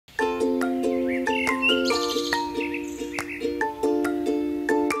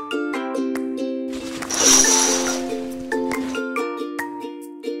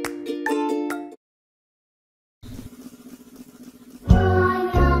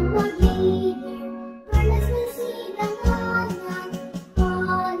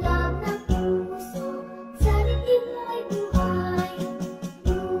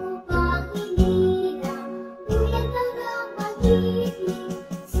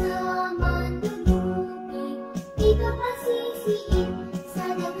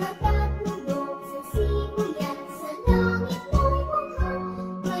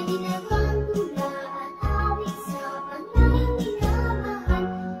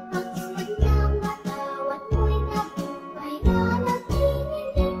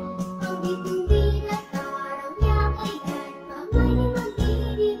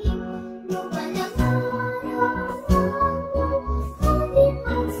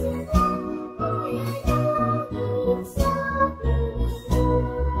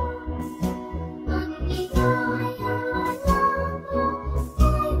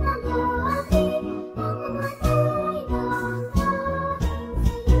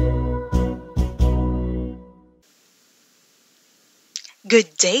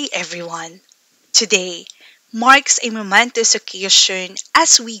Good day, everyone. Today marks a momentous occasion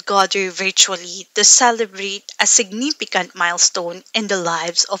as we gather virtually to celebrate a significant milestone in the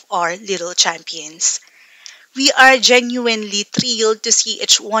lives of our little champions. We are genuinely thrilled to see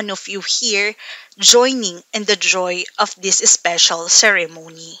each one of you here joining in the joy of this special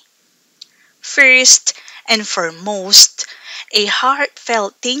ceremony. First and foremost, a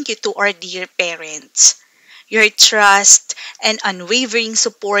heartfelt thank you to our dear parents. Your trust and unwavering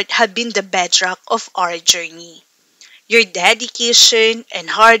support have been the bedrock of our journey. Your dedication and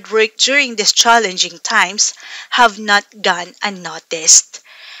hard work during these challenging times have not gone unnoticed.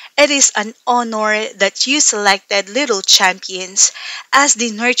 It is an honor that you selected Little Champions as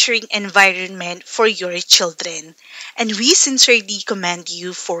the nurturing environment for your children, and we sincerely commend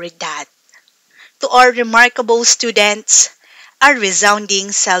you for that. To our remarkable students, a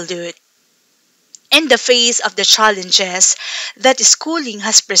resounding salute. In the face of the challenges that schooling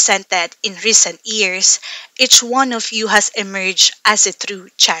has presented in recent years, each one of you has emerged as a true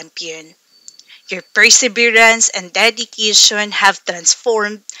champion. Your perseverance and dedication have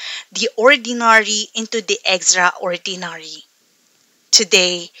transformed the ordinary into the extraordinary.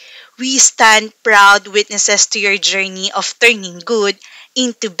 Today, we stand proud witnesses to your journey of turning good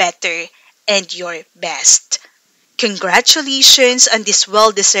into better and your best. Congratulations on this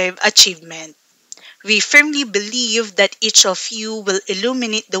well deserved achievement. We firmly believe that each of you will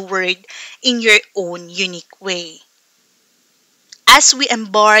illuminate the world in your own unique way. As we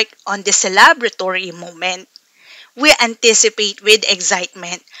embark on this celebratory moment, we anticipate with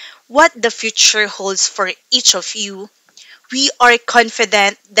excitement what the future holds for each of you. We are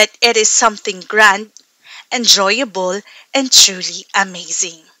confident that it is something grand, enjoyable, and truly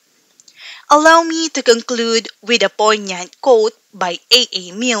amazing. Allow me to conclude with a poignant quote by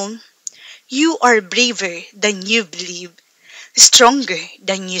A. Milne. You are braver than you believe, stronger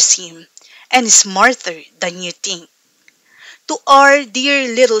than you seem, and smarter than you think. To our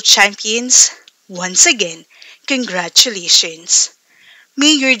dear little champions, once again, congratulations.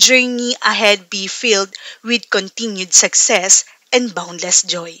 May your journey ahead be filled with continued success and boundless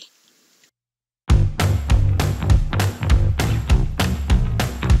joy.